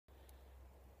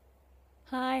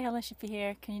Hi, Helen Shippey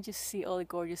here. Can you just see all the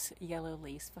gorgeous yellow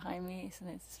leaves behind me? Isn't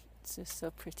it? It's just so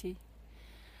pretty.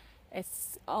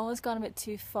 It's always gone a bit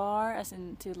too far, as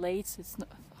in too late, so it's not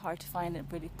hard to find the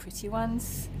really pretty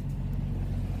ones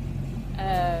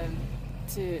um,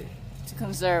 to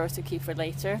conserve or to keep for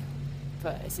later.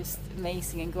 But it's just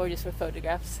amazing and gorgeous for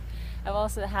photographs. I've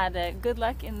also had good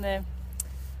luck in the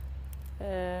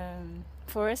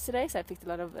forest today, so I picked a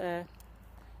lot of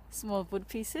small wood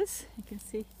pieces. You can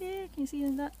see here, can you see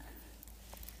that?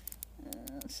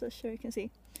 I'm so sure you can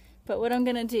see. But what I'm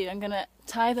gonna do, I'm gonna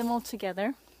tie them all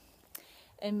together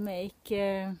and make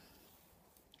a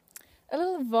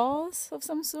little vase of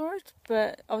some sort,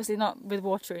 but obviously not with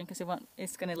water in because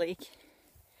it's gonna leak.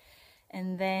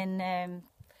 And then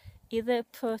either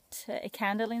put a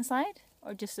candle inside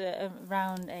or just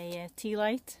around a tea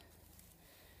light.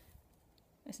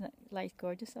 Isn't that light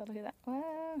gorgeous? Oh, look at that!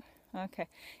 Wow. Okay,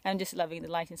 I'm just loving the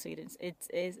light in Sweden. It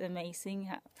is amazing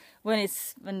when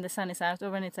the sun is out, or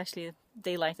when it's actually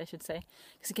daylight, I should say,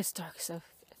 because it gets dark so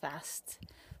fast.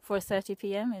 4:30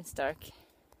 p.m. it's dark.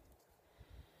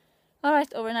 All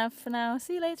right, over now for now.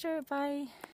 See you later. Bye.